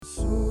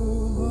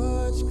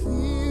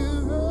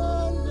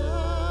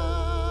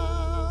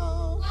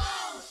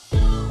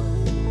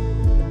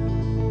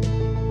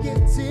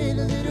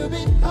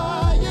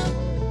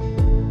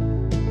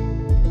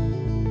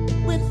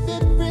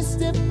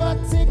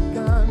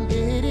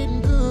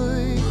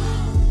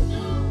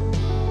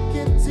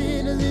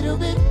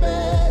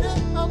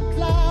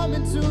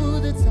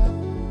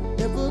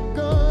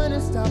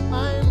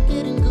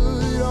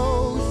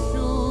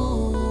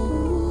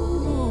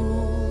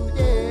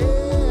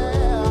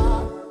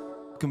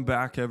Welcome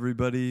back,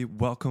 everybody.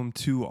 Welcome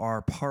to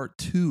our part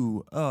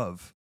 2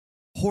 of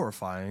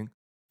Horrifying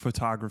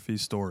Photography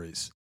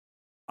Stories.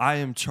 I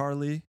am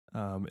Charlie,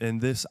 and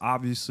this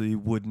obviously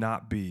would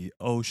not be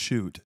Oh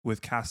Shoot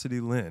with Cassidy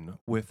Lynn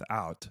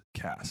without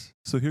Cass.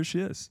 So here she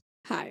is.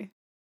 Hi.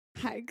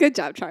 Good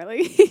job,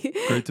 Charlie.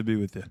 Great to be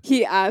with you.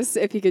 He asked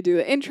if he could do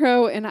the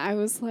intro, and I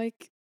was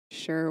like,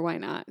 sure, why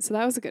not? So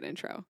that was a good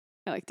intro.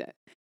 I liked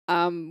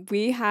it.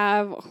 We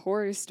have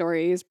horror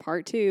stories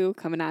part 2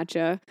 coming at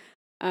you.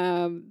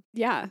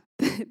 Yeah,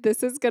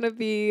 this is going to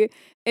be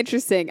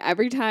interesting.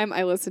 Every time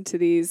I listen to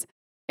these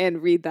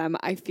and read them,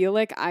 I feel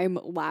like I'm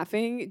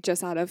laughing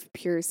just out of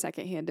pure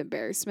secondhand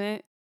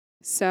embarrassment.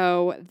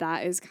 So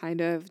that is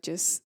kind of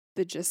just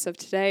the gist of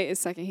today is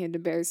secondhand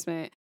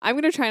embarrassment. I'm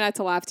going to try not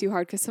to laugh too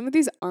hard because some of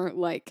these aren't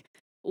like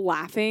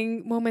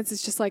laughing moments.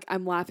 It's just like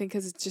I'm laughing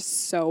because it's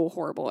just so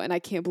horrible and I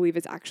can't believe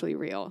it's actually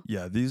real.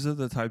 Yeah, these are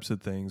the types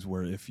of things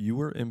where if you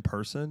were in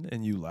person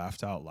and you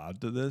laughed out loud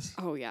to this,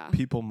 Oh, yeah.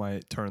 people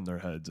might turn their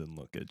heads and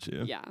look at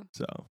you. Yeah.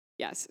 So,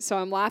 Yes. So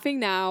I'm laughing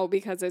now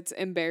because it's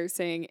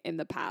embarrassing in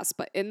the past,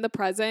 but in the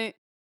present,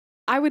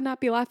 I would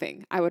not be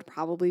laughing. I would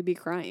probably be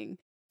crying.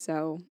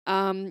 So,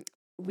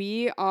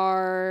 we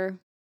are,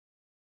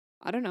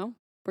 I don't know.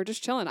 We're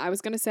just chilling. I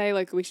was going to say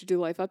like we should do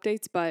life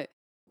updates, but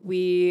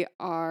we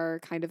are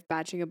kind of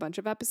batching a bunch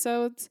of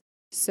episodes.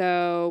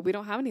 So we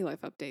don't have any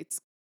life updates.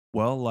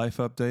 well, life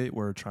update,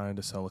 we're trying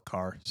to sell a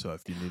car. So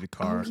if you need a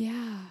car, Oh,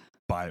 yeah.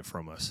 buy it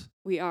from us.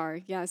 We are.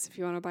 Yes. If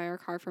you want to buy our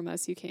car from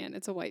us, you can.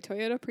 It's a white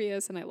Toyota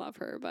Prius and I love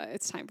her, but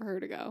it's time for her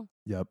to go.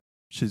 Yep.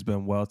 She's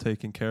been well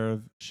taken care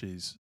of.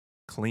 She's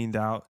cleaned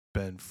out,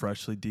 been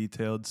freshly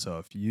detailed. So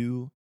if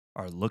you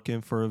are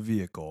looking for a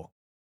vehicle,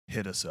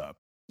 hit us up.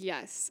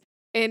 Yes.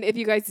 And if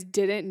you guys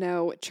didn't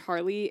know,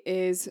 Charlie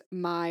is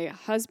my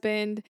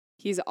husband.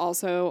 He's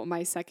also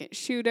my second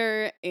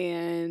shooter.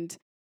 And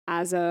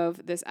as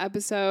of this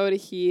episode,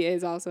 he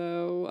is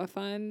also a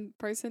fun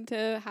person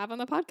to have on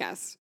the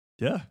podcast.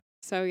 Yeah.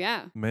 So,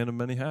 yeah, Man of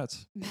many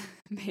hats.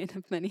 man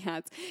of many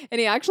hats. And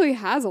he actually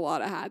has a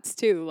lot of hats,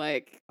 too.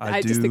 Like, I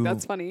I just think do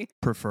that's funny.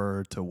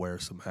 Prefer to wear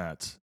some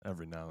hats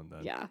every now and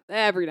then. Yeah.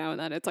 Every now and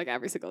then. It's like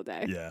every single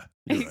day. Yeah.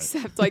 You're right.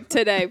 Except like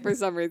today, for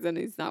some reason,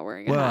 he's not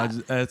wearing a Well,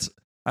 hat.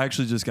 I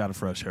actually just got a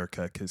fresh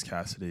haircut because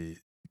Cassidy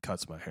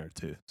cuts my hair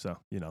too. So,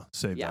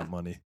 save Yeah. that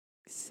money.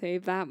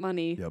 Save that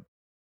money. Yep.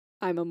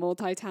 I'm a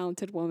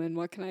multi-talented woman.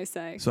 What can I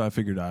say? So I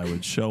figured I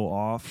would show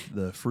off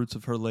the fruits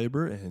of her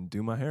labor and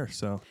do my hair.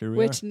 So here we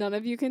Which are. none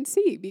of you can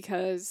see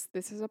because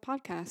this is a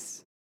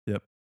podcast.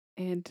 Yep.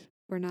 And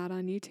we're not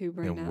on YouTube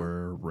right now. And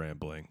we're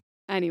rambling.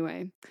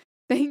 Anyway,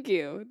 thank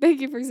you.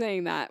 Thank you for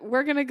saying that.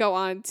 We're going to go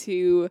on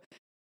to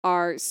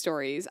our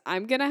stories.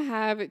 I'm going to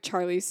have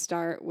Charlie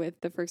start with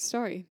the first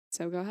story.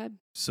 So go ahead.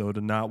 So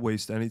to not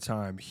waste any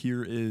time,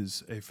 here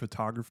is a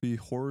photography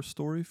horror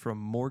story from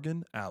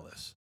Morgan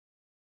Alice.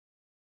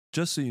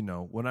 Just so you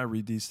know, when I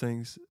read these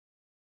things,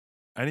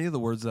 any of the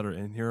words that are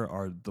in here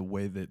are the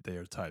way that they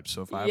are typed.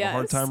 So if I have a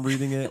hard Yes. time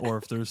reading it, or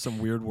if there's some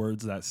weird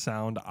words that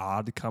sound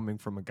odd coming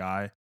from a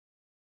guy,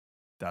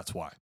 that's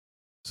why.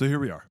 So here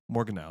we are,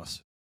 Morgan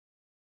Alice.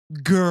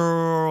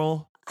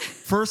 Girl.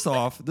 First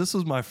off, this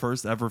was my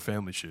first ever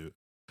family shoot.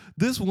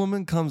 This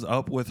woman comes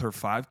up with her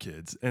 5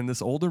 kids and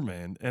this older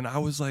man, and I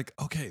was like,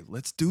 okay,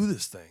 let's do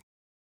this thing.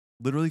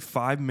 Literally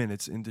 5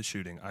 minutes into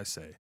shooting, I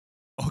say,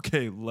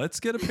 okay, let's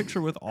get a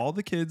picture with all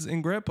the kids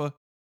and grandpa.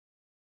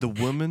 The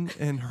woman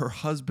and her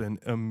husband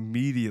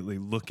immediately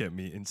look at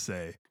me and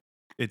say,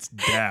 it's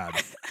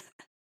dad.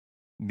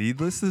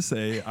 Needless to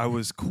say, I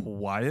was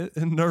quiet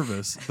and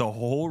nervous the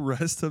whole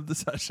rest of the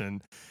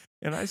session,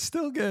 and I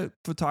still get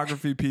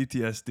photography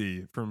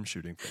PTSD from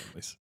shooting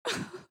families.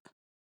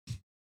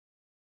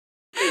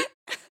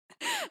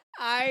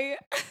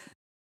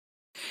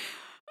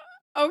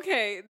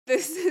 Okay,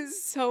 this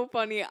is so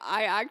funny.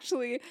 I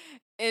actually,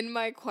 in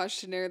my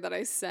questionnaire that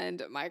I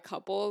send my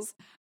couples,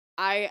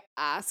 I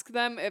ask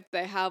them if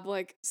they have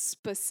like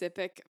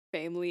specific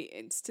family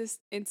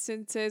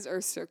instances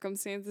or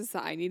circumstances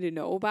that I need to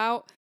know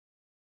about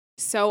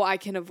so I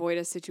can avoid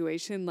a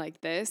situation like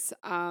this.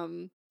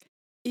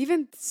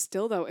 Even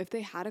still though, if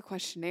they had a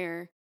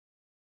questionnaire,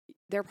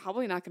 they're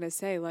probably not going to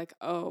say like,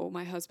 "Oh,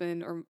 my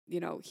husband," or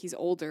he's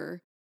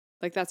older.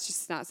 Like that's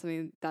just not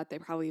something that they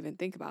probably even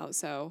think about.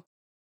 So,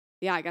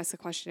 yeah, I guess the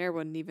questionnaire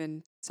wouldn't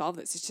even solve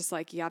this. It's just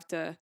like you have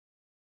to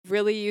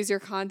really use your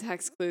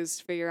context clues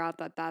to figure out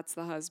that that's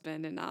the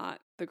husband and not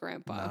the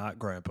grandpa. Not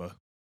grandpa.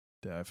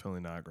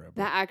 Definitely not grandpa.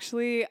 That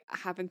actually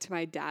happened to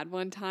my dad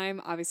one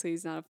time. Obviously,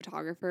 he's not a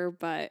photographer,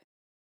 but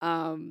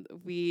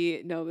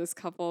we know this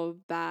couple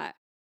that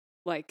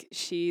like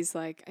she's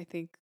like I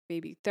think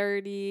maybe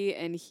 30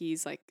 and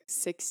he's like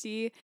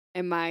 60,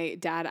 and my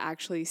dad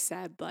actually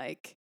said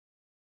like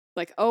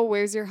oh,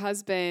 where's your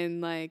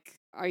husband? Like,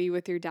 are you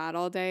with your dad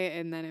all day?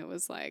 And then it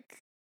was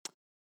like,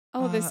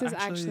 oh, this is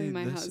actually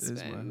my this husband.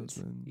 is my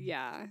husband.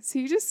 Yeah. So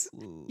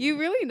you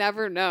really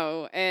never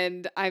know.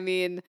 And I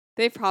mean,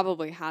 they've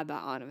probably had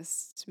that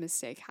honest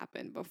mistake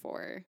happen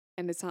before.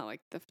 And it's not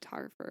like the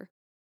photographer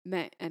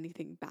meant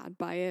anything bad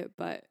by it,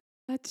 but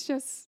That's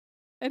just,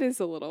 it is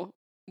a little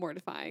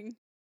mortifying.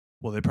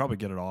 Well, they probably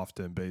get it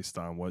often based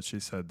on what she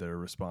said their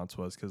response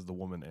was because the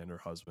woman and her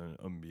husband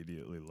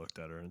immediately looked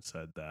at her and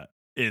said that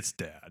it's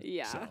dad.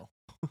 Yeah. So,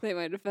 They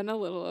might have been a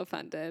little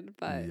offended,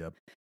 but yep.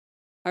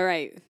 all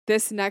right.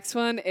 This next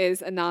one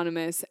is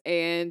anonymous,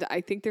 and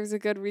I think there's a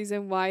good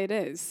reason why it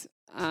is.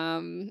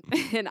 And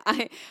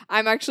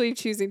I'm actually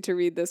choosing to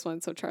read this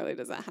one so Charlie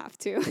doesn't have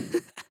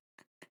to.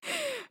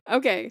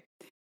 Okay.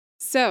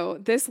 So,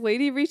 this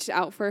lady reached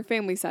out for a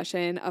family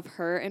session of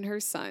her and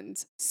her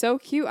sons. So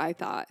cute, I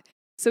thought.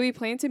 So, we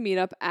planned to meet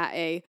up at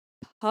a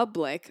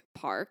public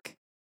park,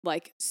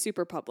 like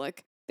super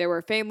public. There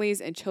were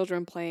families and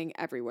children playing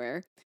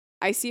everywhere.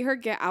 I see her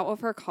get out of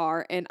her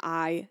car and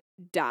I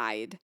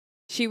died.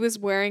 She was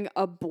wearing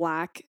a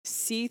black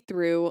see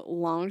through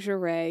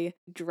lingerie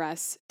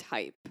dress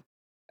type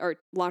or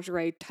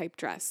lingerie type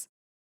dress.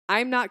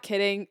 I'm not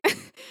kidding.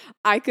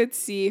 I could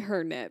see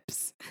her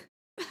nips.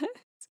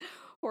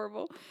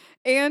 Horrible.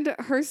 And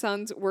her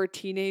sons were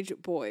teenage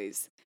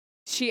boys.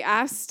 She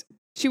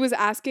was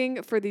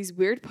asking for these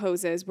weird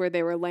poses where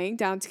they were laying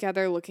down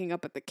together looking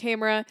up at the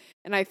camera,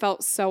 and I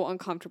felt so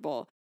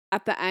uncomfortable.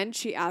 At the end,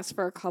 she asked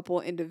for a couple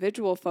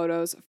individual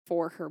photos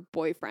for her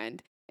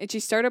boyfriend, and she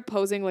started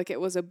posing like it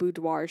was a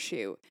boudoir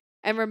shoot.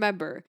 And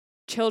remember,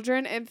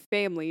 children and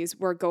families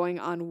were going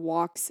on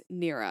walks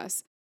near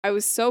us. I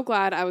was so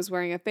glad I was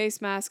wearing a face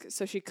mask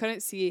so she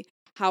couldn't see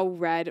how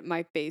red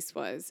my face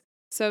was.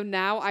 So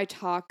now I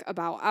talk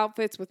about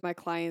outfits with my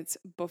clients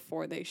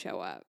before they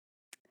show up.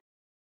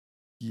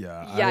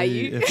 Yeah. Yeah,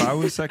 you If I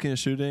was second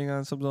shooting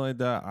on something like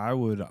that, I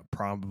would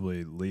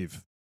probably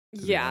leave,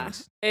 to be Yeah.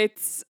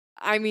 honest.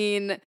 I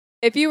mean,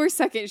 if you were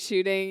second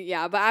shooting,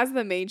 yeah, but as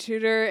the main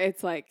shooter,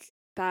 it's like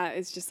that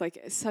is just like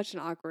such an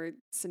awkward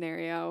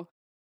scenario.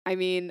 I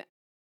mean,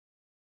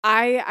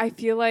 I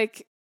feel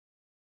like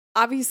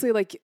obviously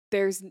like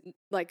there's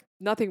like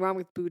nothing wrong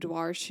with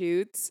boudoir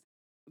shoots,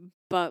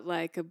 but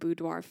like a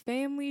boudoir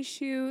family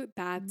shoot,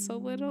 that's a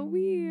little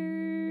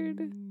weird.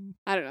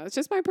 I don't know. It's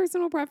just my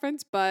personal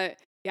preference, but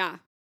yeah,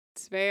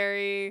 it's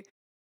very,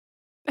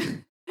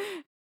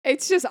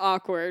 it's just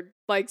awkward.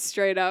 Like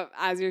straight up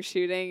as you're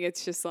shooting,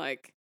 it's just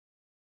like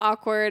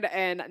awkward.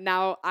 And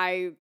now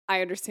I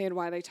understand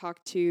why they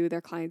talk to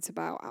their clients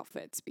about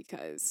outfits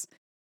because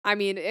I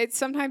mean, it's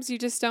sometimes you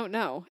just don't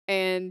know.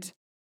 And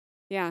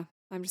yeah,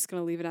 I'm just going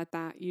to leave it at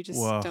that. You just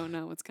Well, don't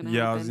know what's going to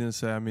yeah, I was happen. gonna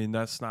say. I mean,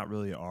 that's not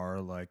really our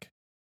like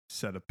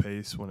set of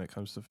pace when it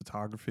comes to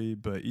photography.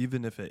 But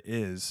even if it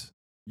is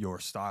your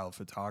style of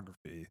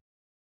photography,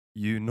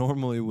 you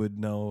normally would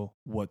know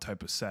what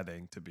type of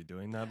setting to be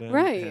doing that in,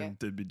 Right. and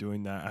to be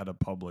doing that at a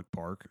public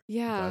park.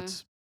 Yeah.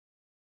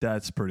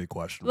 That's pretty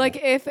questionable. Like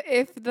if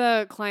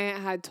the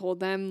client had told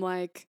them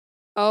like,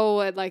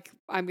 "Oh, like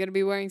I'm going to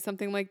be wearing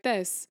something like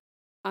this."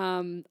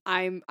 I'm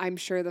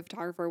sure the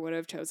photographer would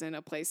have chosen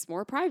a place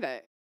more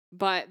private.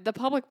 But the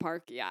public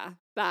park, yeah,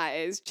 that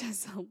is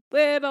just a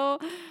little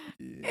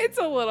it's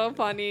a little Yeah.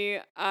 funny.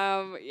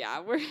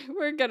 Yeah,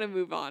 we're going to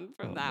move on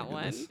from Oh my that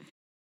one. goodness.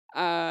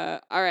 All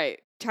right.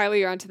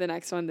 Charlie, you're on to the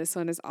next one. This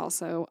one is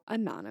also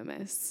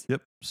anonymous.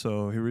 Yep.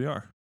 So here we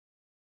are.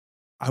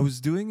 I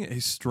was doing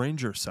a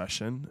stranger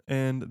session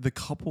and the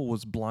couple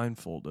was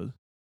blindfolded.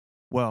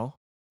 Well,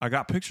 I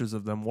got pictures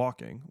of them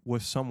walking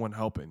with someone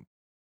helping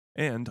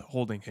and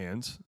holding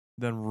hands.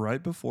 Then,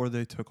 right before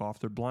they took off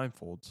their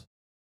blindfolds,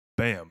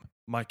 bam,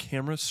 my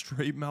camera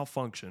straight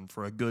malfunctioned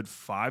for a good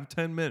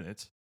 5-10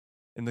 minutes,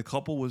 and the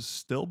couple was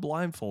still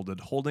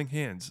blindfolded, holding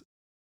hands.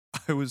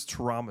 I was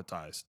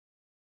traumatized.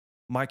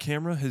 My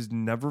camera has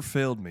never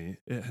failed me.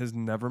 It has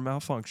never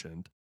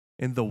malfunctioned.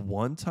 And the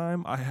one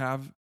time I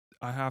have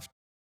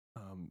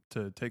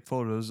to take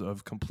photos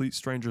of complete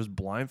strangers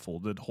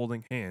blindfolded,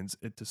 holding hands,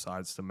 it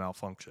decides to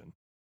malfunction.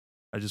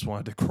 I just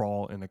wanted to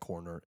crawl in a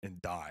corner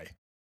and die.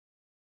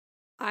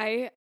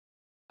 I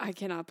I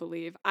cannot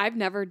believe I've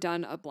never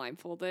done a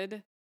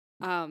blindfolded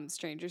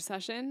stranger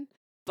session,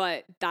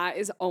 but that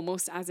is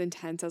almost as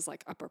intense as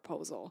like a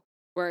proposal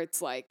where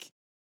it's like,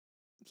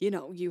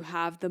 you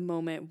have the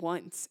moment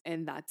once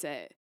and that's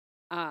it.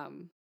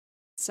 Um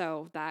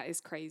so that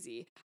is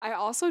crazy. I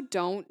also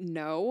don't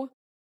know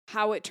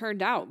how it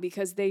turned out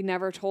because they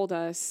never told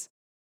us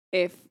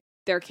if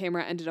their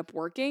camera ended up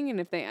working and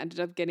if they ended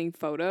up getting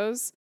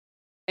photos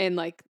and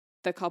like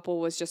the couple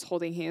was just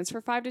holding hands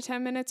for 5 to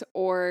 10 minutes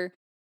or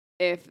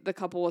if the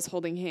couple was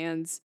holding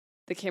hands,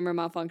 the camera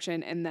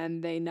malfunctioned, and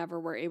then they never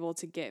were able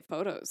to get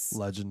photos.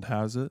 Legend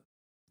has it,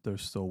 they're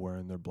still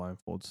wearing their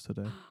blindfolds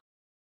today.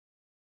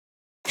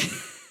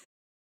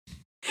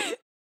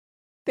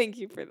 Thank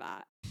you for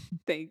that.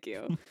 Thank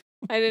you.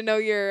 I didn't know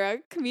you're a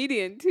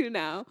comedian too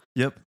now.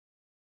 Yep.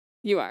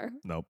 You are.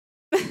 Nope.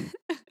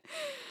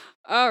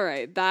 All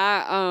right.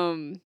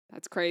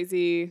 That's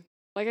crazy.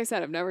 Like I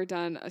said, I've never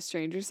done a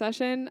stranger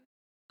session.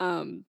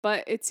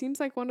 But it seems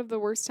like one of the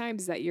worst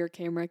times that your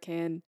camera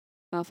can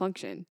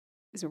malfunction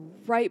is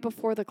right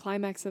before the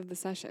climax of the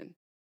session.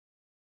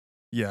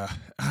 Yeah.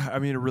 I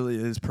mean, it really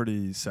is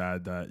pretty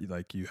sad that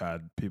like you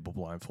had people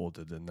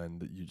blindfolded and then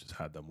that you just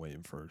had them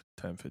waiting for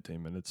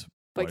 10-15 minutes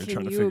But while you're can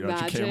trying to you figure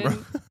out your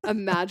camera.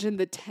 imagine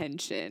the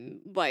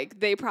tension? Like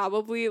they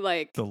probably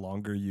like The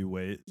longer you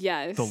wait,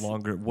 yes. the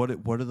longer. What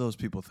are those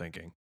people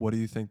thinking? What do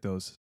you think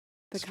those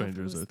the couple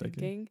strangers was are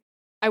thinking?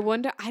 I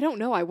don't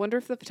know. I wonder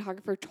if the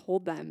photographer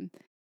told them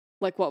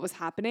like what was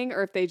happening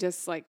or if they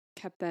just like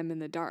kept them in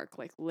the dark,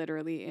 like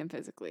literally and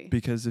physically.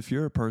 Because if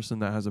you're a person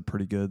that has a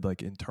pretty good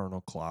like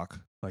internal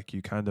clock, like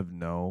you kind of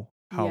know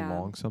how Yeah.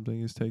 long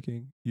something is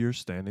taking, you're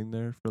standing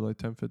there for like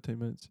 10, 15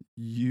 minutes,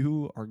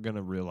 you are going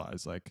to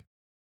realize like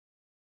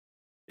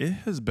it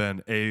has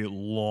been a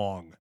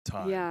long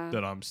time Yeah.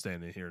 that I'm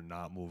standing here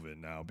not moving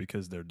now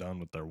because they're done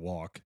with their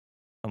walk.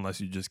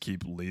 Unless you just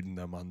keep leading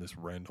them on this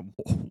random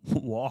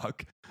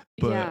walk.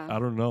 But Yeah. I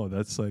don't know.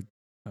 That's like,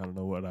 I don't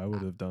know what I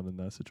would have done in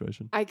that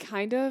situation. I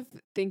kind of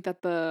think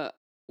that the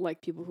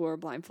like people who are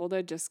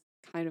blindfolded just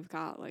kind of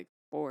got like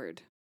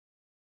bored,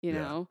 you Yeah.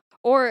 know?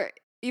 Or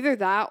either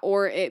that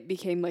or it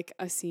became like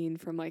a scene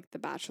from like The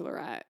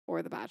Bachelorette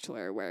or The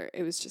Bachelor where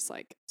it was just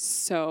like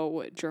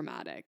so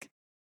dramatic.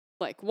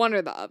 Like one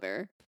or the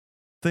other.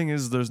 Thing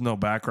is, there's no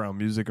background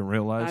music in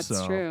real life. That's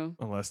so true.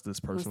 unless this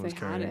person was they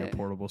had carrying a it.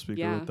 portable speaker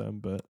Yeah. with them.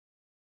 But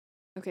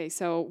Okay,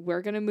 so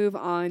we're going to move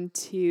on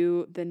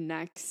to the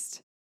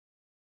next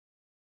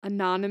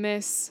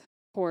anonymous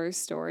horror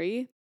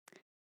story.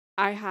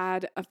 I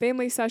had a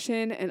family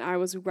session and I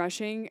was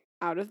rushing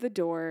out of the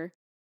door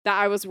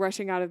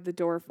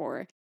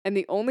for. And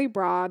the only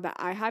bra that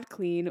I had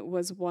clean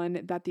was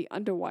one that the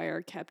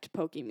underwire kept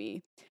poking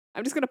me.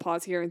 I'm just going to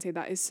pause here and say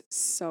that is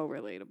so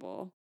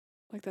relatable.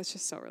 Like, that's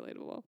just so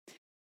relatable.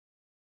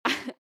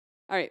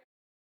 All right,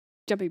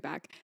 jumping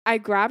back. I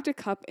grabbed a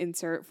cup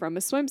insert from a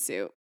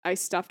swimsuit. I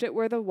stuffed it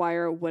where the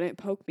wire wouldn't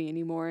poke me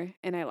anymore,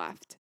 and I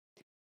left.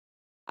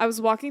 I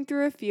was walking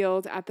through a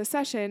field at the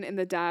session, and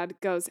the dad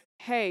goes,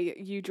 "Hey,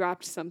 you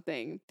dropped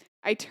something."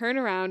 I turn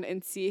around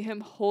and see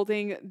him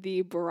holding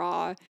the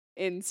bra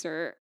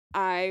insert.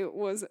 I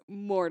was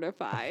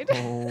mortified.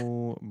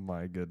 oh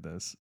my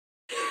goodness.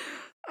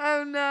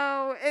 Oh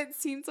no. It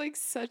seems like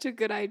such a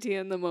good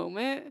idea in the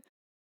moment.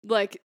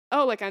 Like,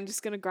 oh, like I'm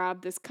just going to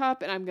grab this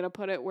cup and I'm going to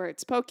put it where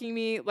it's poking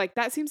me. Like,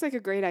 that seems like a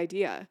great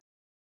idea.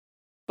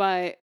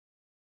 But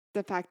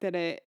the fact that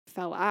it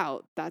fell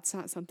out, that's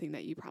not something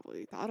that you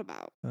probably thought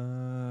about.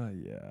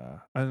 Yeah.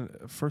 And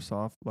first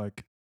off,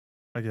 like,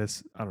 I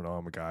guess, I don't know,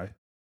 I'm a guy.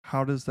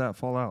 How does that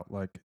fall out?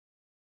 Like,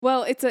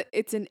 Well,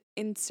 it's an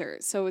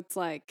insert. So it's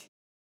like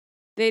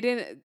they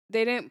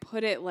didn't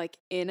put it like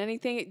in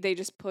anything. They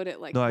just put it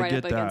like no, I right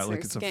up get that. against Like,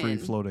 their it's a skin. free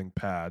floating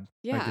pad.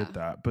 I Yeah. get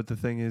that. But the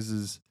thing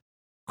is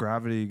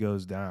gravity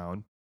goes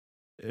down.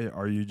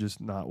 Are you just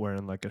not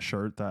wearing like a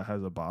shirt that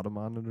has a bottom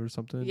on it or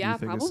something? Do Yeah, you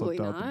think it probably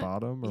slipped out the not.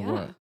 bottom or Yeah.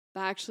 what?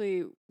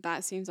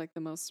 That seems like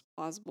the most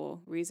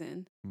plausible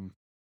reason. Hmm.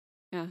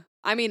 Yeah.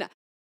 I mean,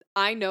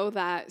 I know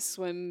that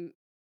swim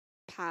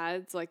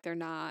pads, like they're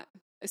not,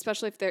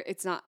 especially if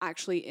it's not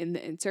actually in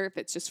the insert, if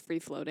it's just free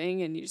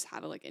floating and you just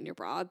have it like in your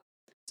bra,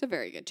 it's a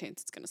very good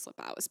chance it's going to slip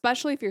out,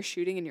 especially if you're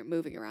shooting and you're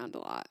moving around a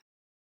lot.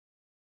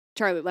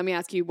 Charlie, let me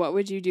ask you, what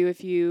would you do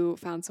if you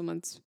found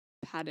someone's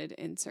padded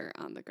insert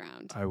on the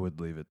ground? I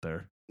would leave it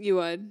there. You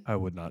would? I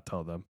would not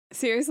tell them.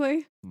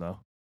 Seriously? No.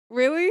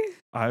 Really?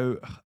 I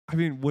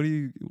mean, what do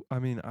you, I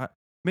mean,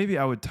 maybe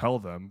I would tell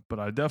them, but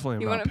I definitely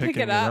am You not wouldn't pick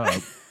picking it up? it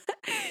up.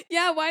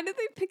 Yeah, why did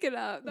they pick it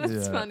up? That's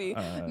Yeah, funny.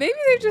 I Maybe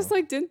they don't just know.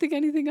 like didn't think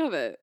anything of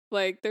it.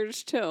 Like they're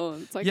just chill.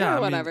 It's like, Yeah, yeah, I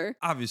mean, whatever.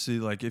 obviously,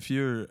 like if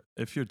you're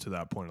to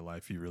that point of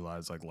life, you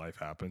realize like life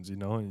happens, you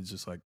know, and it's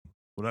just like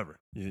whatever.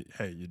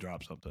 Hey, you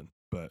drop something,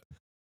 but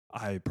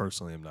I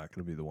personally am not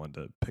going to be the one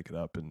to pick it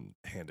up and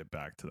hand it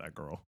back to that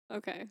girl.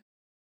 Okay.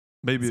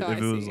 Maybe So if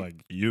I it was see. like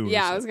you.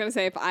 Yeah, I or was gonna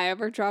say if I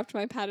ever dropped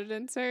my padded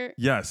insert.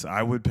 yes,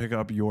 I would pick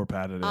up your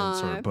padded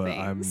insert, but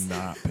thanks. I'm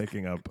not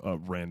picking up a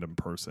random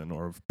person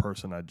or a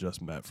person I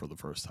just met for the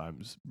first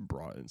time's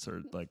bra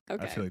insert. Like, I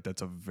Okay. feel like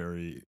that's a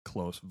very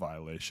close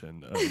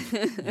violation of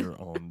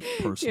your own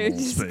personal You're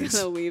just space.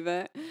 gonna leave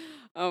it.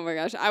 Oh my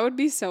gosh, I would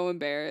be so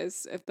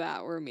embarrassed if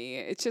that were me.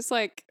 It's just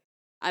like,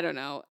 I don't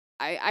know.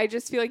 I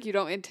just feel like you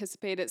don't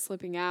anticipate it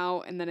slipping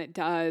out, and then it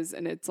does,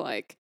 and it's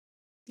like,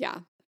 yeah,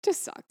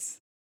 just sucks.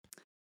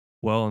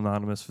 Well,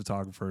 anonymous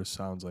photographer,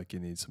 sounds like you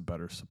need some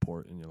better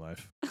support in your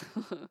life.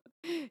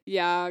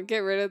 Yeah, get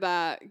rid of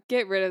that.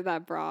 Get rid of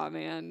that bra,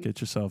 man.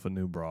 Get yourself a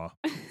new bra.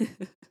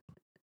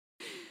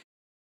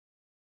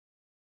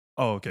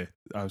 Oh, okay.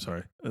 I'm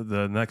sorry.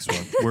 The next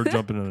one. We're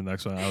jumping to the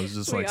next one. I was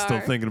just We still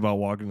are. thinking about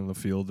walking in the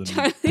field and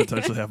Charlie-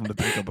 potentially having to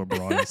pick up a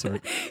bra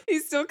insert.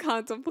 He's still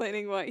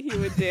contemplating what he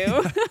would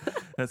do.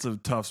 That's a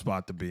tough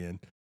spot to be in.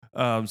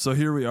 So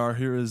here we are.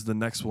 Here is the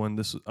next one.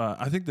 This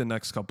I think the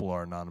next couple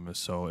are anonymous.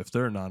 So if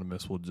they're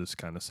anonymous, we'll just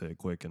kind of say it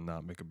quick and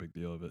not make a big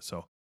deal of it.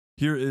 So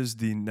here is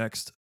the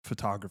next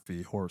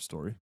photography horror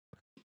story.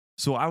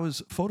 So I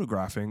was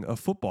photographing a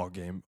football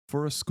game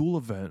for a school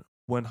event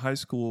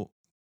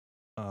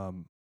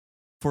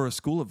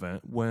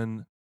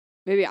when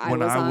Maybe I when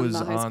was I on was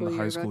the on the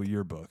high school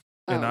yearbook. yearbook.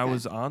 Oh, And I okay.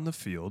 was on the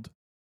field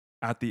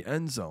at the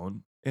end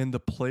zone, and the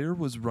player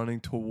was running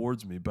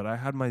towards me, but I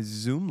had my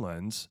zoom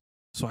lens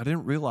So I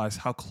didn't realize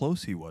how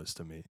close he was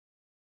to me.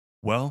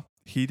 Well,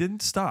 he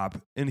didn't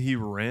stop and he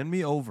ran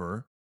me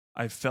over.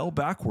 I fell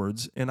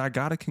backwards and I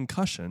got a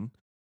concussion.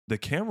 The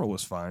camera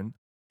was fine,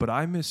 but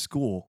I missed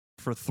school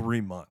for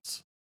 3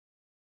 months.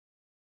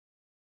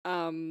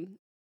 Um,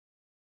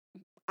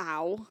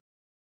 ow.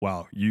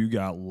 Wow, you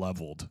got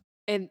leveled.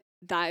 And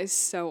that is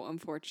so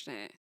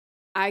unfortunate.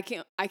 I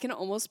can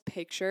almost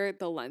picture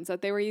the lens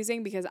that they were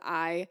using because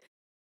I've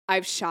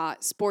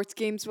shot sports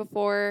games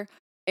before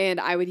and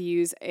I would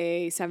use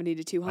a 70 to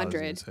I was 200.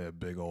 going to say a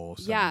big old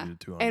 70 Yeah.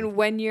 to 200. And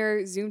when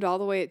you're zoomed all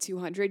the way at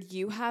 200,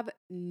 you have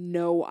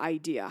no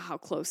idea how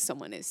close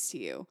someone is to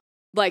you.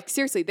 Like,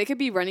 seriously, they could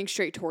be running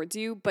straight towards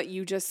you, but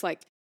you just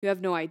like, you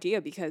have no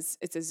idea because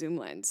it's a zoom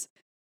lens.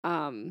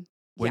 When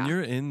Yeah.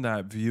 you're in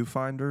that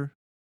viewfinder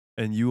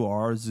and you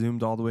are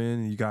zoomed all the way in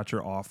and you got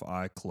your off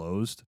eye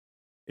closed,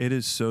 it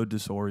is so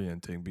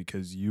disorienting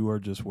because you are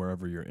just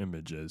wherever your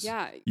image is.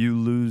 Yeah. You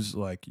lose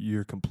like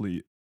your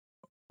complete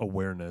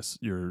awareness,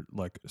 your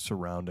like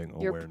surrounding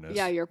awareness.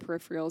 Your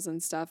peripherals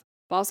and stuff.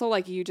 But also,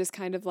 like, you just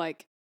kind of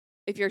like,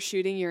 if you're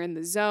shooting, you're in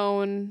the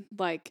zone.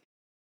 Like,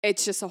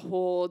 it's just a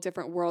whole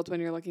different world when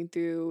you're looking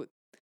through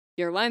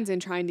your lens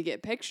and trying to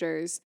get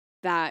pictures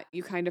that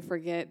you kind of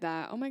forget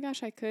that, oh my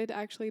gosh, I could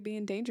actually be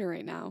in danger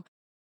right now.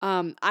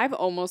 I've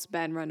almost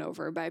been run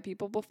over by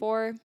people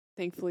before.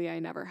 Thankfully, I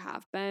never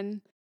have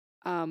been.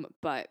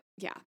 But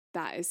yeah,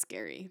 that is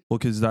scary. Well,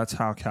 because that's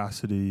how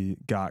Cassidy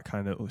got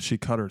she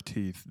cut her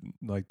teeth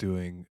like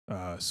doing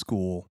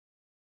school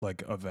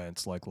like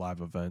events, like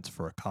live events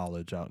for a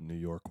college out in New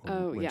York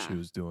when she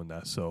was doing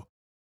that. So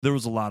there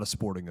was a lot of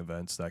sporting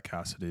events that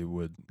Cassidy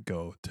would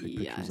go take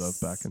pictures of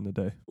back in the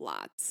day.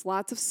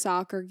 Lots of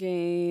soccer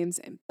games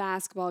and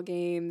basketball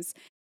games.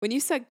 When you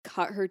said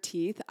cut her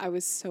teeth, I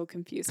was so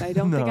confused. I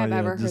don't think I've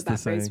ever heard that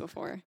phrase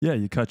before. Yeah,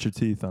 you cut your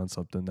teeth on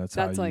something. That's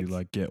how you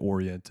like get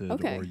oriented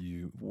okay. or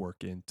you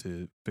work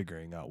into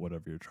figuring out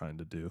whatever you're trying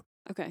to do.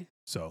 Okay.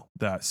 So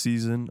that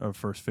season of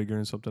first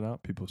figuring something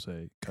out, people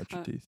say cut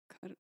your teeth.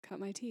 Cut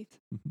my teeth.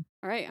 Mm-hmm.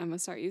 All right, I'm gonna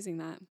start using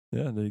that.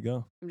 Yeah, there you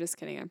go. I'm just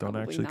kidding. Don't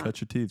actually cut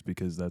your teeth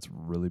because that's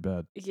really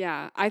bad.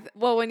 Yeah,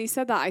 well, when you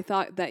said that, I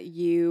thought that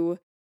you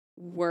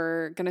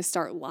were gonna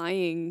start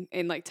lying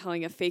and like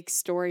telling a fake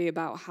story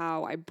about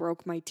how I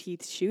broke my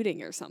teeth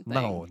shooting or something.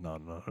 No.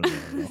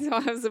 So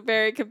I was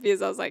very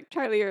confused. I was like,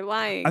 Charlie, you're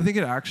lying. I think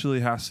it actually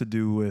has to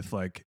do with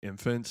like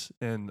infants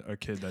and a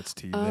kid that's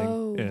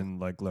teething and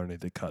like learning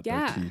to cut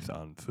their teeth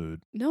on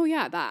food. No,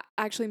 yeah, that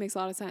actually makes a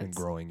lot of sense. And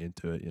growing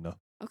into it,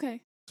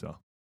 Okay. So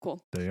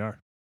cool. There you are.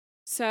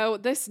 So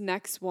this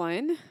next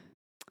one.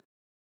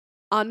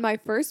 On my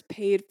first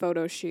paid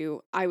photo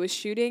shoot, I was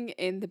shooting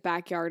in the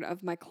backyard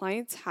of my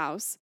client's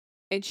house,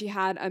 and she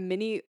had a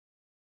mini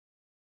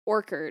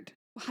orchard.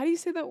 How do you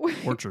say that word?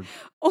 Orchard.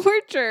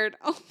 Orchard.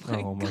 Oh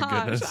my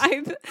gosh.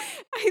 Goodness.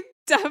 I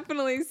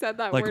definitely said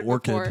that like word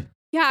orchid. before.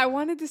 Yeah, I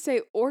wanted to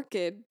say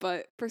orchid,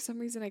 but for some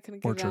reason I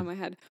couldn't get it out of my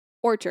head.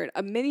 Orchard.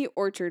 A mini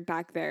orchard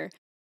back there.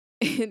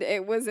 And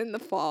it was in the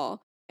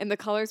fall, and the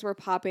colors were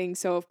popping,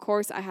 so of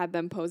course I had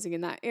them posing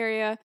in that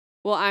area.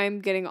 Well,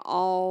 I'm getting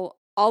all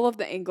of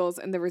the angles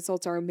and the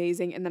results are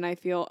amazing, and then I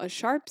feel a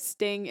sharp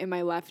sting in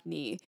my left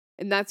knee.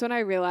 And that's when I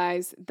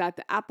realized that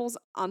the apples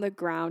on the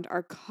ground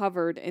are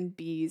covered in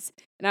bees,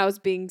 and I was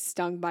being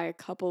stung by a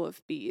couple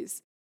of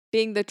bees.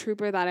 Being the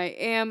trooper that I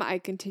am, I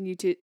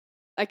continued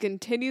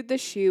the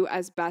shoot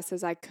as best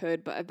as I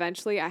could, but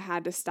eventually I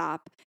had to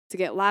stop to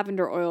get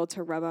lavender oil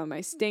to rub on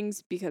my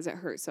stings because it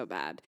hurt so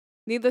bad.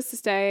 Needless to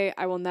say,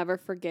 I will never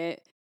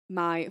forget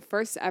my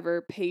first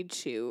ever paid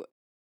shoot.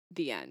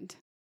 The end.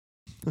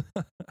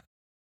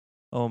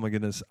 Oh my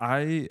goodness.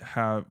 I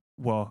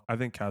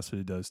think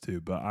Cassidy does too,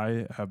 but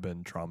I have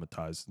been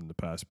traumatized in the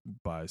past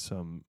by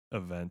some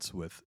events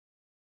with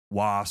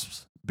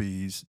wasps,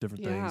 bees,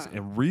 different things.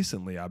 And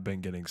recently I've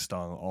been getting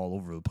stung all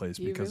over the place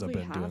because I've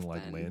been doing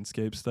like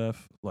landscape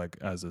stuff, like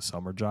as a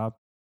summer job.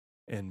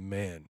 And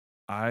man,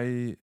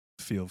 I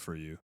feel for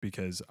you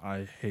because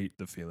I hate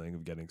the feeling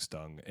of getting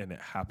stung, and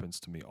it happens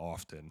to me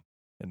often.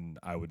 And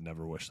I would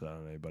never wish that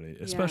on anybody,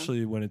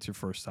 especially when it's your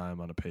first time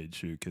on a paid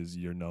shoot, because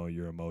your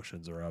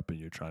emotions are up and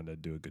you're trying to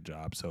do a good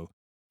job. So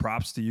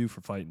props to you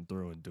for fighting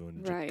through and doing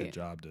a good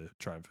job to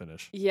try and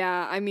finish.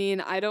 Yeah, I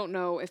mean, I don't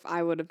know if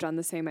I would have done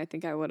the same. I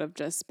think I would have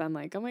just been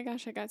like, oh my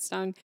gosh, I got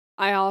stung.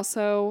 I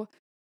also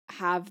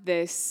have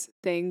this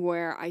thing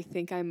where I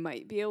think I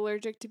might be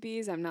allergic to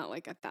bees. I'm not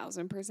like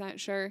 1,000%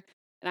 sure.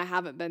 And I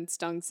haven't been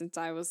stung since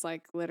I was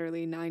like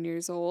literally 9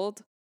 years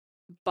old.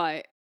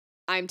 But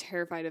I'm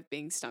terrified of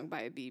being stung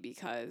by a bee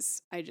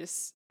because I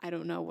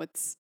don't know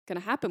what's going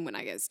to happen when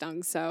I get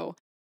stung. So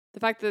the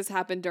fact that this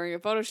happened during a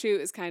photo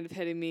shoot is kind of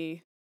hitting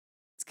me.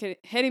 It's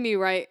hitting me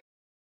right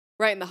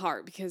in the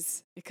heart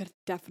because it could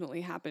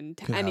definitely happen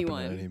to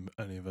anyone. Happen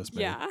to any of us,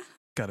 man. Yeah.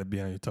 Gotta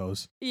be on your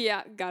toes.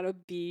 Yeah, gotta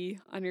be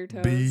on your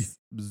toes.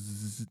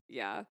 Bee.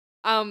 Yeah.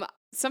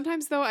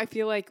 Sometimes though, I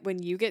feel like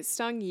when you get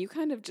stung, you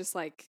kind of just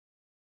like,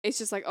 it's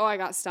just like, oh, I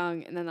got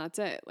stung, and then that's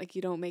it. Like,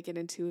 you don't make it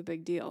into a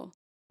big deal.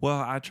 Well,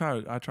 I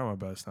try my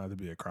best not to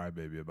be a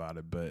crybaby about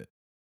it, but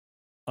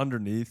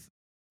underneath,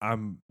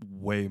 I'm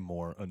way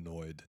more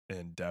annoyed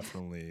and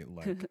definitely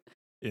like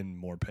in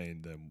more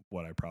pain than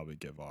what I probably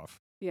give off.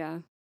 Yeah.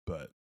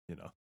 But, you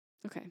know.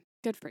 Okay.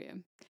 Good for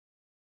you.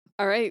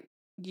 All right.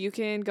 You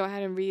can go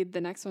ahead and read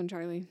the next one,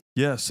 Charlie.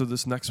 Yeah, so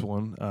this next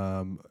one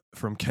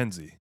from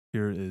Kenzie.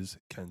 Here is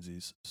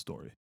Kenzie's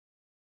story.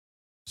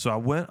 So I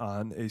went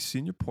on a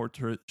senior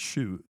portrait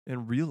shoot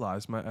and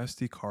realized my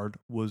SD card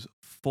was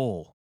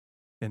full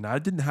and I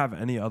didn't have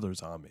any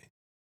others on me.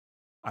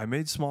 I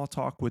made small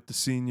talk with the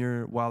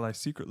senior while I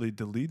secretly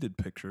deleted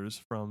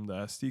pictures from the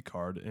SD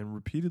card and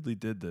repeatedly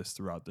did this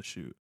throughout the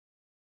shoot.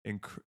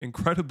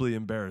 Incredibly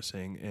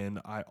embarrassing, and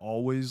I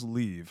always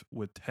leave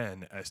with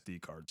 10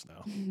 SD cards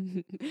now.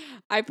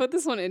 I put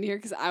this one in here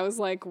because I was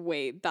like,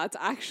 wait, that's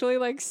actually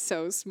like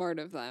so smart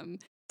of them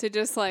to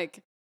just like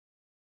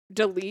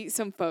delete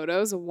some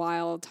photos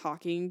while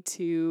talking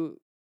to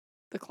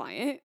the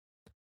client.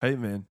 Hey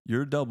man,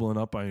 you're doubling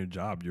up on your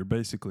job. You're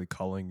basically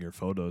culling your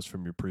photos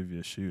from your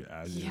previous shoot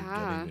as you're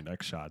getting your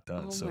next shot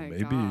done. Oh So my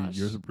maybe gosh.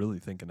 you're really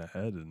thinking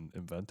ahead and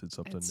invented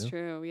something It's new.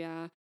 true,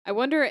 yeah. I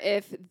wonder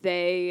if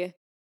they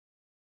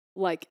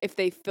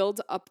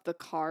filled up the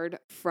card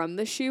from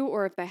the shoot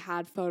or if they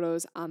had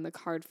photos on the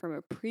card from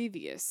a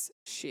previous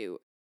shoot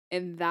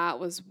and that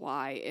was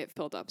why it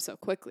filled up so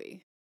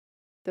quickly.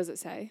 Does it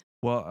say?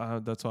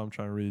 Well, that's what I'm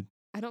trying to read.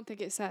 I don't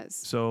think it says.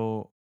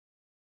 So,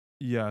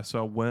 yeah, so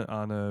I went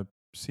on a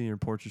senior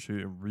portrait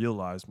shoot and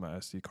realized my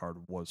SD card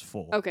was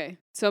full. Okay,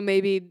 so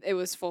maybe it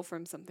was full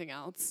from something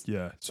else.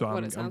 Yeah, so What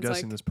I'm it sounds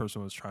guessing like. this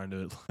person was trying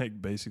to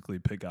like basically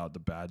pick out the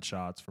bad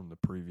shots from the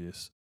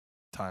previous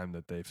time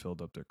that they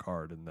filled up their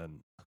card, and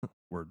then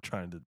we're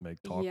trying to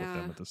make talk with Yeah.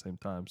 them at the same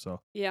time.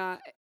 So Yeah.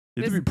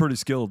 you have to be pretty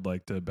skilled,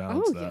 like, to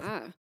balance Oh, that.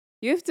 yeah.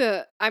 You have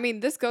to, I mean,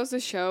 this goes to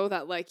show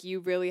that, like, you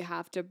really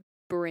have to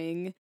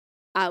bring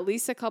at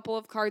least a couple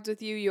of cards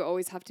with you. You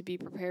always have to be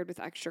prepared with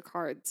extra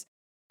cards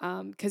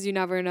because you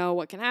never know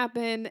what can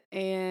happen.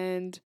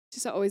 And it's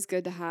just always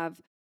good to have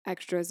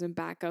extras and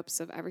backups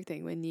of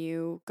everything when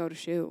you go to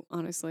shoot,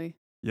 honestly.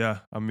 Yeah,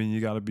 I mean,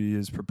 you got to be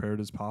as prepared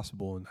as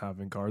possible, and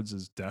having cards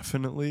is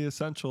definitely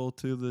essential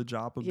to the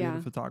job of being Yeah.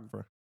 a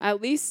photographer.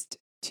 At least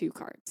 2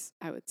 cards,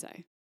 I would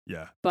say.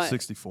 Yeah, But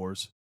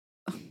 64s.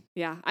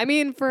 yeah, I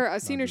mean, for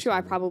a senior just shoot, I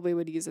over. probably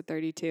would use a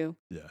 32.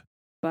 Yeah.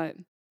 But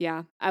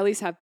yeah, at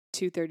least have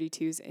 2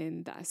 32s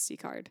in the SD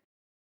card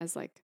as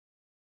like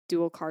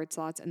dual card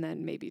slots and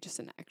then maybe just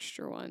an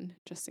extra one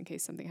just in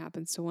case something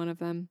happens to one of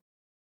them.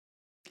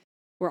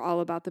 We're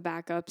all about the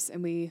backups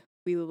and we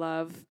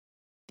love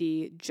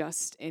the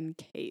just in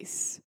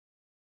case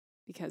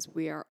because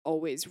we are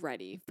always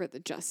ready for the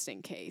just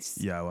in case.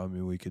 Yeah, well, I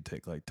mean, we could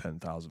take like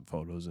 10,000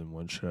 photos in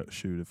one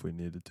shoot if we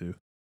needed to.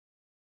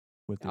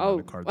 With the amount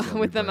of cards that we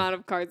with the bring. amount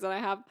of cards that I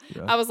have.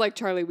 Yeah. I was like,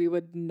 Charlie, we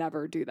would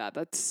never do that.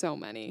 That's so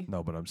many.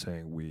 No, but I'm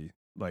saying we,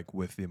 like,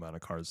 with the amount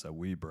of cards that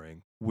we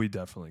bring, we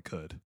definitely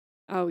could.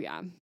 Oh,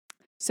 yeah.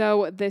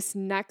 So this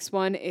next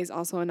one is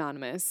also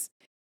anonymous.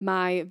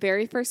 My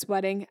very first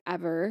wedding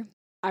ever,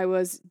 I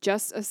was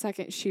just a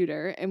second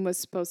shooter and was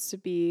supposed to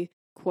be,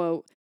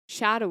 quote,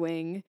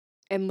 shadowing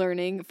and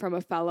learning from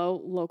a fellow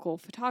local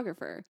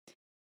photographer.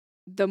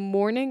 The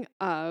morning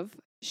of,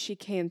 she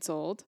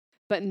canceled,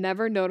 but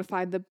never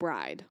notified the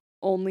bride,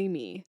 only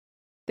me.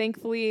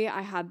 Thankfully,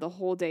 I had the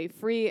whole day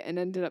free and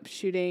ended up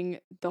shooting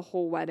the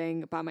whole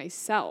wedding by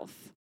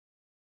myself.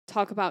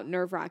 Talk about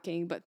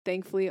nerve-wracking, but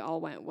thankfully all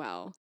went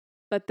well.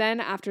 But then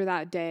after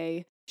that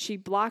day, she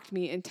blocked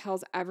me and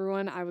tells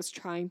everyone I was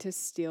trying to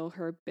steal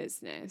her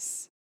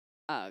business.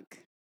 Ugh.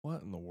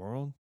 What in the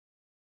world?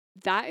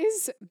 That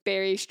is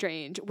very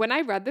strange. When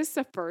I read this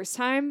the first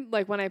time,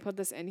 like when I put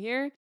this in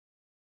here,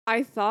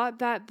 I thought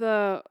that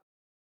the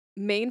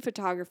main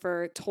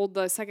photographer told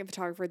the second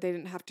photographer they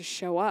didn't have to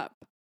show up.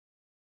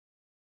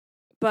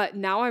 But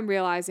now I'm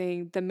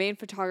realizing the main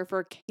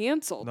photographer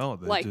canceled. No,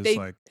 they like just they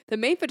like, the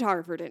main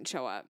photographer didn't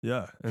show up.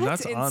 yeah, and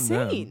That's that's on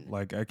them. insane.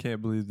 Like, I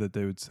can't believe that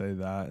they would say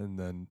that and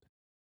then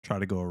try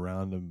to go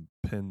around and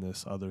pin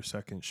this other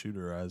second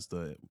shooter as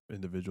the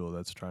individual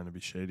that's trying to be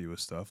shady with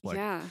stuff. Like,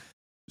 yeah.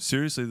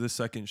 seriously, this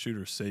second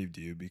shooter saved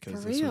you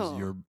because For this was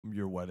real.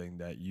 your wedding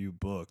that you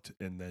booked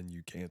and then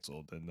you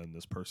canceled, and then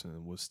this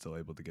person was still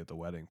able to get the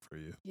wedding for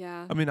you.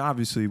 Yeah. I mean,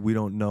 obviously, we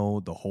don't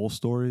know the whole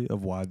story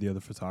of why the other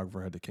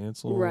photographer had to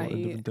cancel Right.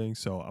 and different things,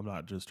 so I'm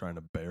not just trying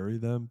to bury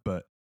them,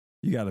 but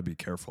you got to be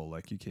careful.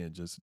 Like, you can't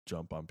just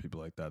jump on people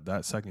like that.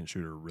 That second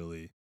shooter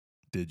really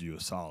did you a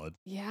solid.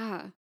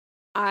 Yeah.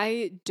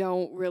 I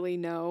don't really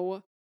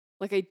know.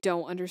 Like, I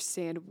don't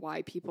understand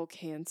why people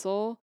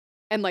cancel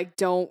and like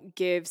don't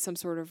give some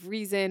sort of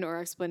reason or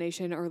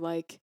explanation or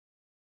like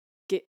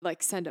get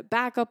like send a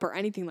backup or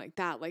anything like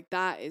that. Like,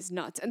 that is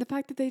nuts. And the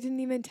fact that they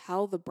didn't even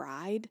tell the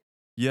bride.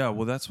 Yeah,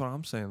 well, that's what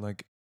I'm saying.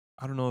 Like,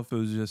 I don't know if it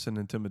was just an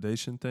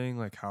intimidation thing.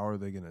 Like, how are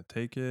they going to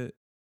take it?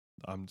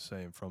 I'm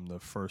saying from the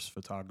first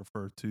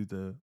photographer to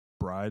the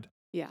bride.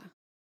 Yeah.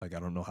 Like, I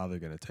don't know how they're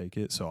going to take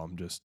it. So I'm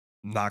just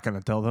not going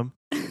to tell them.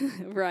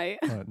 Right.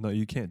 No,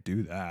 you can't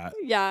do that.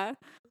 Yeah.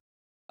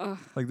 Ugh.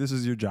 Like, this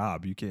is your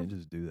job. You can't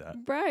just do that.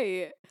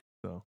 Right.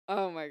 So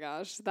Oh my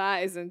gosh,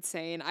 that is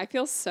insane. I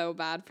feel so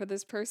bad for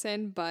this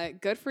person,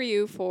 but good for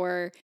you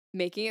for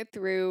making it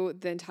through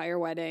the entire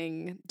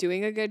wedding,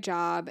 doing a good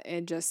job,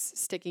 and just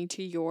sticking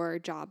to your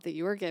job that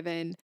you were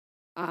given.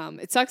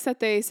 It sucks that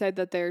they said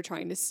that they're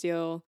trying to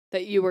steal,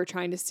 that you were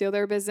trying to steal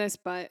their business,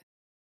 but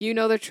you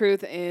know the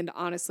truth, and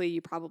honestly,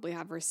 you probably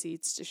have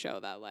receipts to show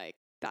that, like,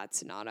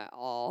 that's not at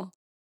all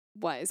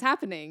what is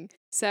happening.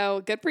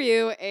 So good for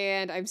you,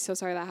 and I'm so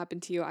sorry that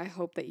happened to you. I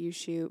hope that you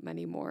shoot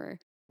many more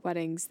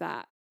weddings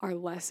that are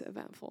less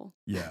eventful.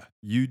 yeah,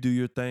 you do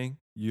your thing.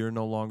 You're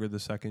no longer the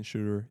second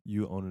shooter.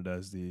 You own it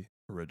as the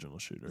original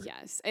shooter.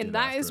 Yes. And Get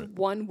that after is it.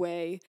 one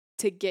way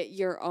to get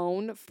your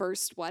own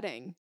first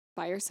wedding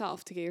by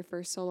yourself, to get your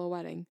first solo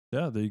wedding.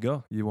 Yeah, there you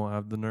go. You won't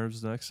have the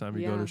nerves next time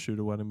you go Yeah, to shoot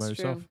a wedding by it's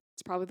yourself. true.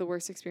 It's probably the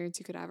worst experience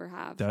you could ever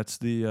have. That's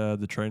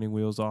the training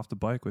wheels off the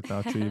bike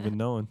without you even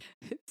knowing.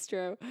 It's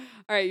true.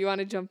 All right, you want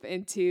to jump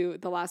into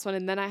the last one,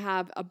 and then I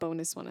have a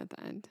bonus one at the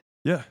end.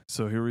 Yeah,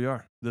 so here we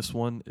are. This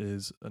one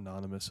is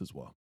anonymous as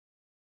well.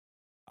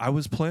 I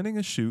was planning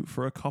a shoot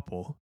for a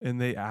couple, and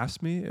they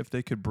asked me if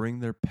they could bring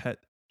their pet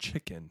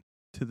chicken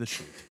to the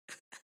shoot.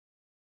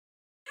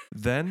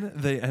 Then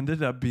they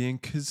ended up being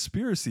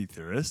conspiracy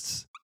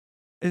theorists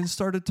and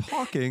started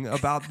talking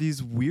about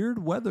these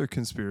weird weather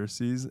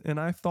conspiracies, and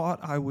I thought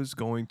I was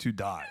going to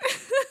die.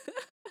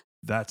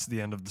 That's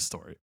the end of the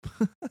story.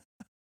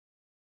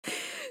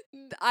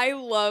 I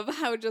love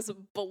how just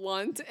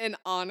blunt and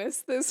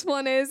honest this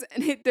one is,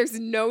 and there's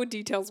no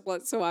details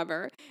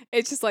whatsoever.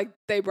 It's just like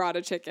they brought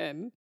a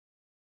chicken,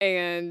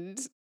 and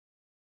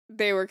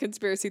they were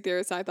conspiracy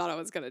theorists. I thought I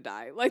was gonna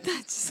die. Like,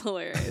 that's just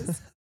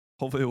hilarious.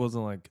 Hopefully it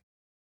wasn't like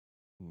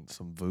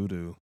some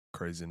voodoo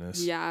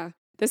craziness. Yeah,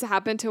 this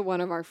happened to one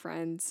of our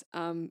friends.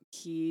 Someone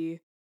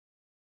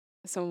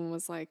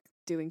was like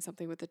doing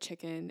something with a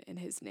chicken in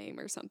his name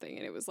or something,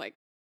 and it was like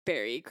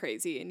very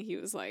crazy, and he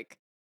was like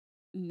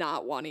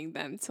not wanting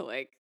them to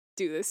like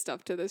do this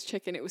stuff to this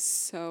chicken. It was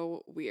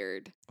so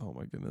weird. Oh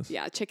my goodness.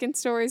 Yeah, chicken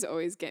stories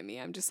always get me.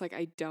 I'm just like,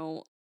 I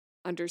don't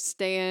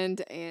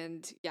understand,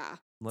 and yeah.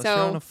 Unless you're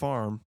on a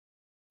farm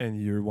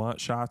and you want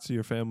shots of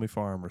your family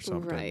farm or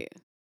something, Right.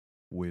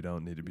 we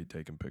don't need to be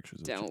taking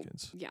pictures of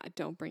chickens. Yeah,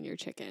 don't bring your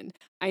chicken.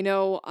 I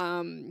know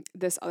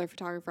this other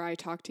photographer I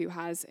talked to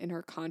has in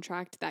her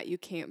contract that you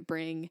can't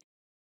bring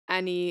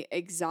any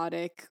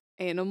exotic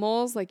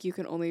animals. Like, you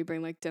can only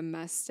bring like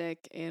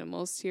domestic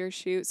animals to your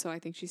shoot. So I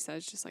think she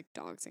says just like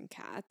dogs and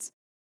cats.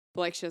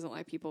 But like, she doesn't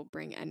let people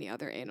bring any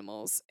other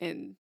animals.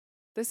 And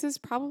this is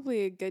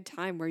probably a good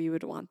time where you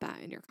would want that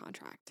in your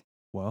contract.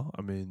 Well,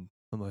 I mean,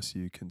 unless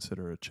you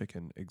consider a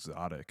chicken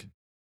exotic.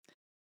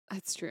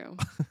 That's true.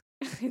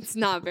 It's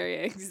not very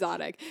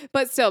exotic,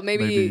 but still,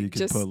 maybe you could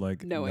just put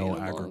like no no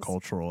animals.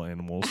 agricultural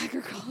animals.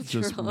 Agricultural.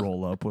 Just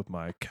roll up with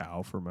my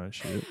cow for my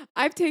shoot.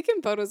 I've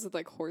taken photos with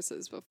like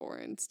horses before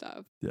and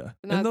stuff. Yeah,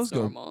 And that's those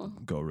normal.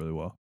 go really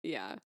well.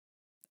 Yeah.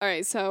 All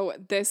right. So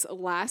this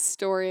last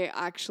story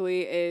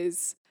actually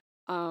is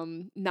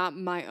not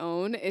my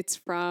own. It's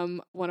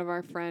from one of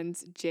our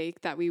friends,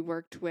 Jake, that we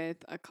worked with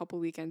a couple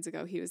weekends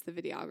ago. He was the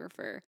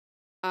videographer.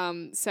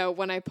 So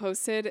when I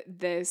posted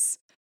this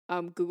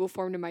Google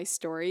form to my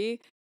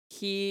story,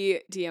 he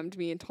DM'd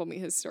me and told me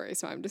his story.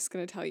 So I'm just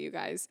going to tell you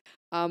guys.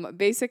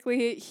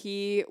 Basically,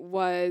 he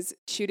was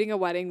shooting a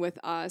wedding with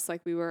us.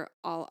 Like, we were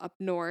all up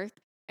north,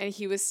 and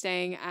he was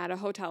staying at a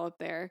hotel up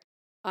there.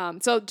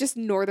 So just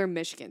northern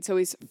Michigan. So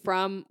he's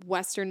from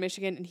western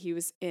Michigan, and he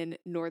was in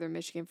northern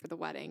Michigan for the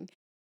wedding.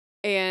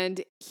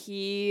 And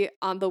he,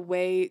 on the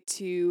way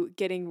to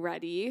getting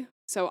ready,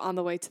 so on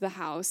the way to the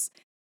house,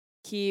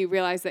 he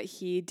realized that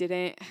he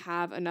didn't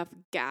have enough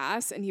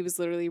gas, and he was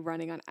literally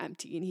running on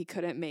empty, and he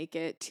couldn't make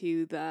it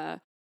to the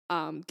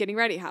getting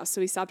ready house.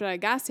 So he stopped at a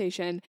gas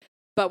station,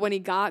 but when he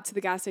got to the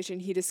gas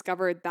station, he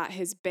discovered that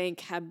his bank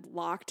had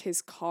locked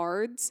his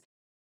cards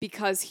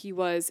because he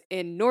was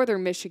in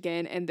northern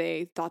Michigan, and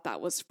they thought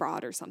that was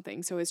fraud or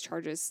something. So his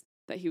charges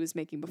that he was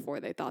making before,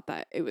 they thought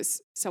that it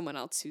was someone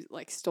else who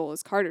like stole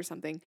his card or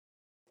something.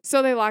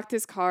 So they locked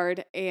his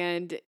card,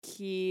 and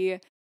he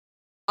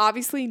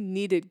obviously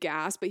needed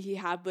gas, but he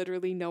had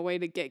literally no way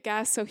to get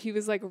gas. So he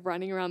was like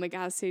running around the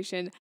gas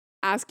station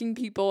asking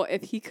people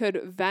if he could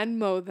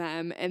Venmo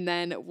them. And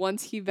then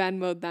once he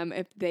Venmoed them,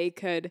 if they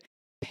could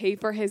pay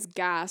for his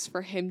gas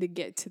for him to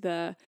get to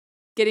the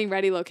getting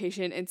ready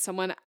location. And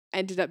someone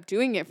ended up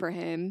doing it for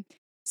him.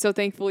 So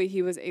thankfully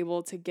he was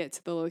able to get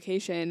to the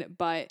location.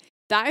 But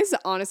that is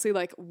honestly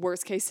like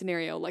worst case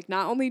scenario. Like,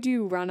 not only do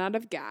you run out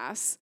of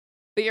gas,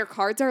 but your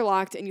cards are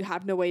locked and you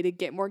have no way to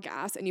get more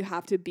gas, and you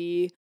have to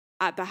be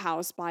at the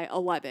house by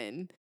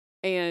 11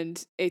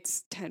 and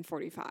it's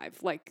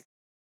 10:45. Like,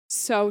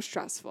 so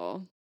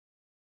stressful.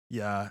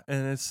 Yeah,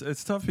 and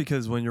it's tough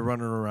because when you're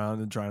running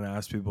around and trying to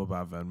ask people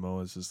about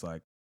Venmo, it's just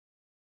like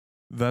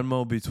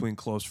Venmo between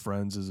close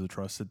friends is a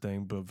trusted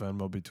thing, but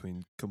Venmo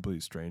between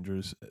complete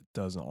strangers, it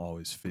doesn't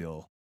always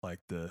feel like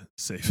the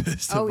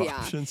safest of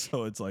options.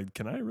 So it's like,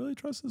 can I really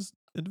trust this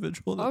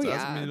individual that's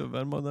asking me to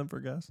Venmo them for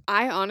gas?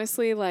 I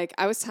honestly, like,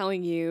 I was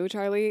telling you,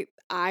 Charlie,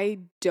 I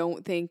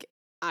don't think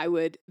I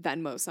would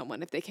Venmo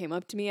someone if they came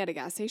up to me at a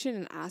gas station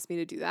and asked me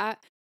to do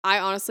that. I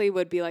honestly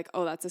would be like,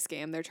 oh, that's a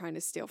scam. They're trying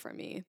to steal from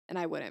me. And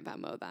I wouldn't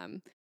Venmo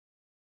them.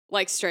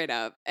 Like straight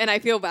up. And I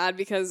feel bad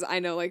because I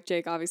know like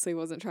Jake obviously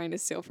wasn't trying to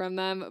steal from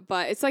them,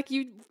 but it's like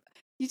you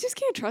just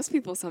can't trust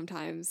people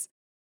sometimes.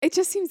 It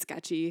just seems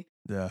sketchy.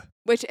 Yeah.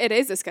 Which it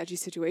is a sketchy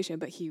situation,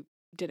 but he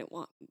didn't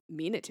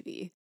mean it to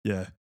be.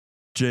 Yeah.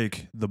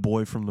 Jake, the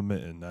boy from the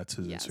mitten, that's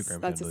his Yes,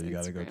 Instagram that's handle. his You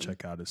got to go Instagram.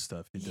 check out his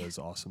stuff. He does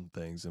awesome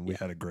things, and we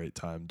had a great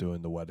time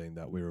doing the wedding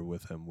that we were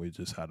with him. We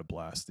just had a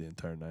blast the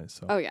entire night.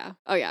 So Oh yeah.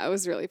 It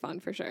was really fun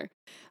for sure.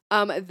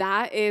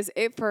 That is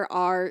it for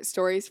our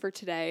stories for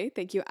today.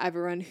 Thank you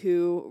everyone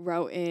who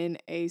wrote in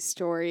a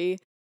story.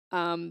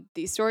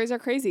 These stories are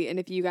crazy, and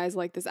if you guys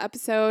like this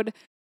episode,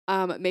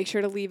 make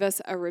sure to leave us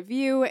a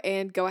review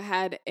and go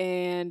ahead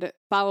and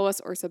follow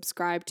us or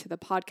subscribe to the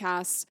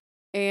podcast.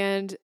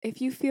 And if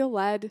you feel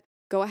led,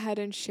 go ahead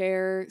and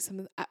share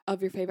some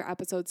of your favorite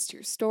episodes to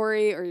your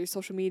story or your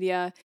social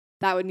media.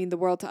 That would mean the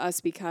world to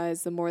us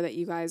because the more that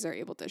you guys are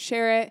able to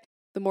share it,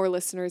 the more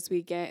listeners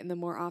we get and the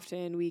more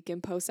often we can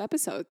post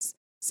episodes.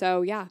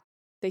 So yeah,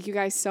 thank you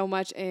guys so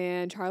much.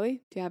 And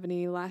Charlie, do you have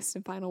any last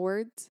and final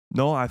words?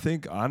 No, I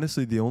think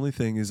honestly, the only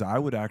thing is I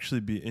would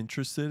actually be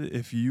interested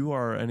if you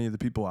are any of the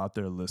people out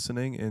there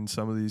listening and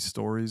some of these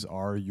stories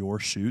are your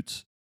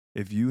shoots.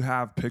 If you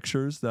have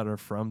pictures that are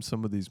from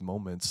some of these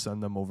moments,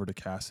 send them over to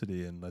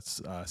Cassidy and let's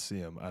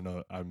see them. I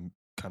know I'm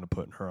kind of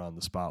putting her on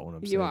the spot when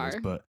I'm saying this,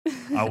 but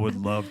I would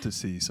love to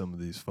see some of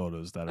these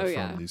photos that are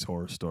from these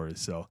horror stories.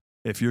 So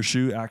if your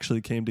shoot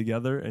actually came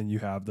together and you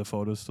have the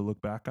photos to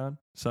look back on,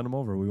 send them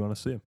over. We want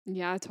to see them.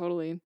 Yeah,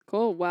 totally.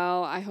 Cool.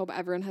 Well, I hope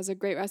everyone has a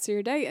great rest of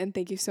your day. And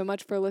thank you so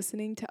much for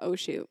listening to Oh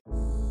Shoot.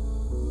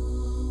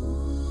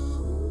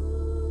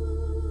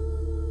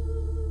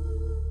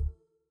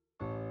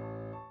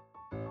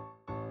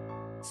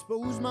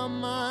 Expose my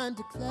mind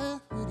to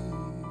clarity.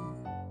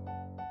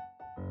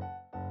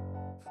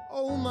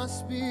 Oh, my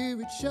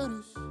spirit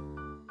shudders.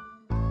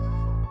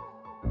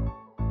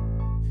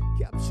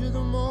 Capture the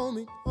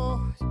moment,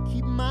 oh, to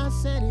keep my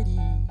sanity.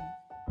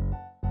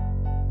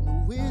 And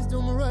the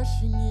wisdom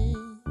rushing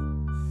in,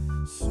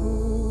 so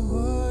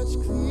much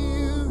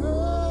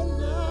clearer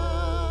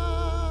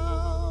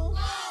now.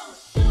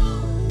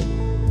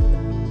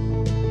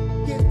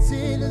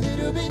 Getting a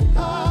little bit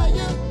hard.